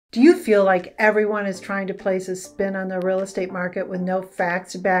Do you feel like everyone is trying to place a spin on the real estate market with no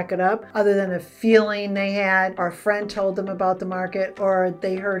facts to back it up other than a feeling they had, or a friend told them about the market, or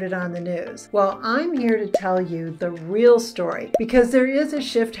they heard it on the news? Well, I'm here to tell you the real story because there is a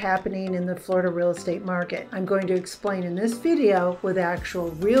shift happening in the Florida real estate market. I'm going to explain in this video with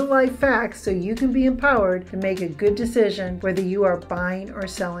actual real life facts so you can be empowered to make a good decision whether you are buying or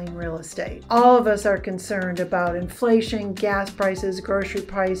selling real estate. All of us are concerned about inflation, gas prices, grocery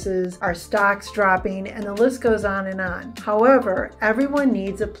prices, our stocks dropping, and the list goes on and on. However, everyone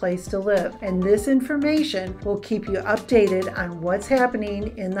needs a place to live, and this information will keep you updated on what's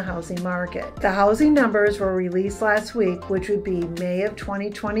happening in the housing market. The housing numbers were released last week, which would be May of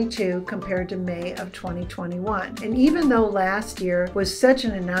 2022 compared to May of 2021. And even though last year was such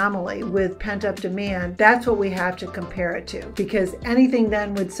an anomaly with pent-up demand, that's what we have to compare it to, because anything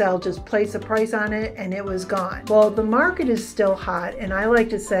then would sell, just place a price on it and it was gone. Well, the market is still hot, and I like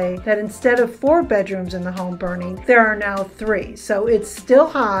to say that instead of 4 bedrooms in the home burning, there are now 3. So it's still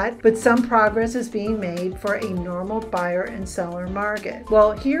hot, but some progress is being made for a normal buyer and seller market.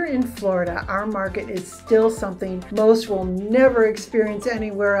 Well, here in Florida, our market is still something most will never experience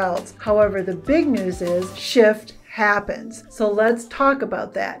anywhere else. However, the big news is shift happens. So let's talk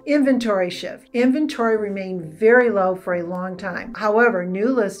about that. Inventory shift. Inventory remained very low for a long time. However, new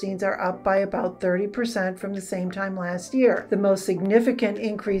listings are up by about 30% from the same time last year, the most significant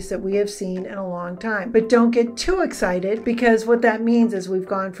increase that we have seen in a long time. But don't get too excited, because what that means is we've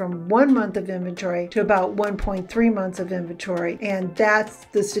gone from 1 month of inventory to about 1.3 months of inventory, and that's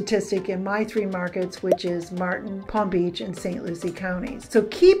the statistic in my 3 markets, which is Martin, Palm Beach, and St. Lucie counties. So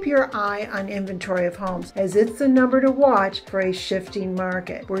keep your eye on inventory of homes, as it's the number to watch for a shifting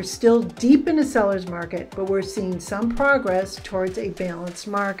market. We're still deep in a seller's market, but we're seeing some progress towards a balanced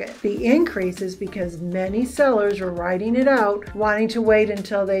market. The increase is because many sellers were riding it out, wanting to wait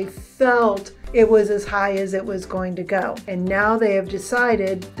until they felt it was as high as it was going to go. And now they have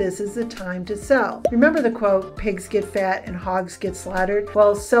decided this is the time to sell. Remember the quote, pigs get fat and hogs get slaughtered?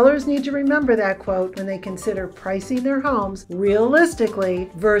 Well, sellers need to remember that quote when they consider pricing their homes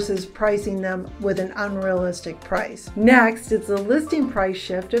realistically versus pricing them with an unrealistic price. Next, it's the listing price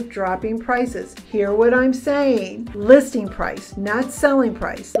shift of dropping prices. Hear what I'm saying. Listing price, not selling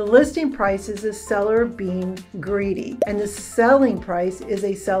price. The listing price is a seller being greedy, and the selling price is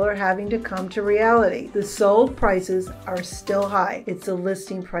a seller having to come to reality. The sold prices are still high. It's the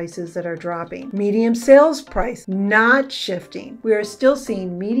listing prices that are dropping. Median sales price not shifting. We are still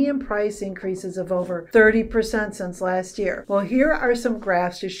seeing median price increases of over 30% since last year. Well, here are some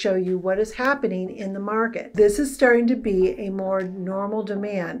graphs to show you what is happening in the market. This is starting to be a more normal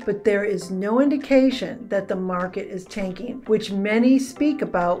demand, but there is no indication that the market is tanking, which many speak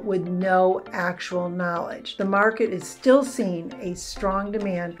about with no actual knowledge. The market is still seeing a strong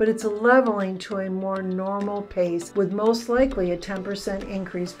demand, but it's leveling to a more normal pace, with most likely a 10%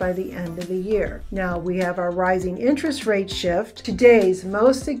 increase by the end of the year. Now we have our rising interest rate shift. Today's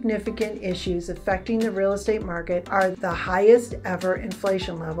most significant issues affecting the real estate market are the highest ever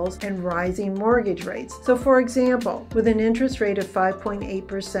inflation levels and rising mortgage rates. So for example, with an interest rate of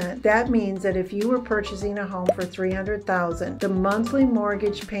 5.8%, that means that if you were purchasing a home for $300,000, the monthly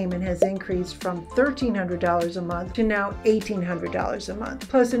mortgage payment has increased from $1,300 a month to now $1,800 a month.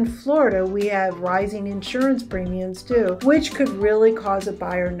 Plus in Florida, we have rising insurance premiums too, which could really cause a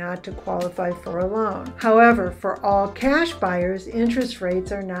buyer not to qualify for a loan. However, for all cash buyers, interest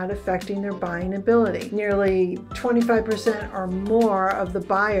rates are not affecting their buying ability. Nearly 25% or more of the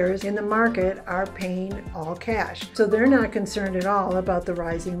buyers in the market are paying all cash, so they're not concerned at all about the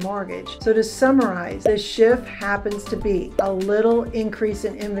rising mortgage. So to summarize, the shift happens to be a little increase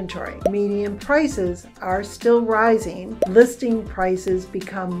in inventory. Median prices are still rising, listing prices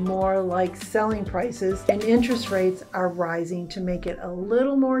become more like selling prices, and interest rates are rising to make it a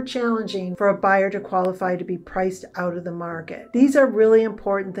little more challenging for a buyer to qualify to be priced out of the market. These are really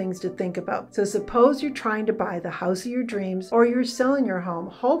important things to think about. So suppose you're trying to buy the house of your dreams, or you're selling your home.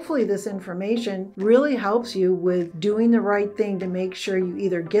 Hopefully this information really helps you with doing the right thing to make sure you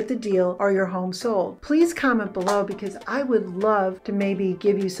either get the deal or your home sold. Please comment below, because I would love to maybe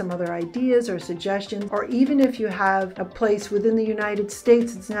give you some other ideas or suggestions, or even if you have a place within the United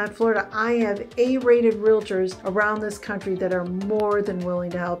States, it's not Florida, I have A-rated realtors around this country that are more than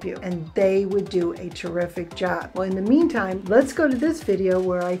willing to help you, and they would do a terrific job. Well, in the meantime, let's go to this video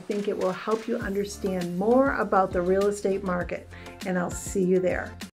where I think it will help you understand more about the real estate market, and I'll see you there.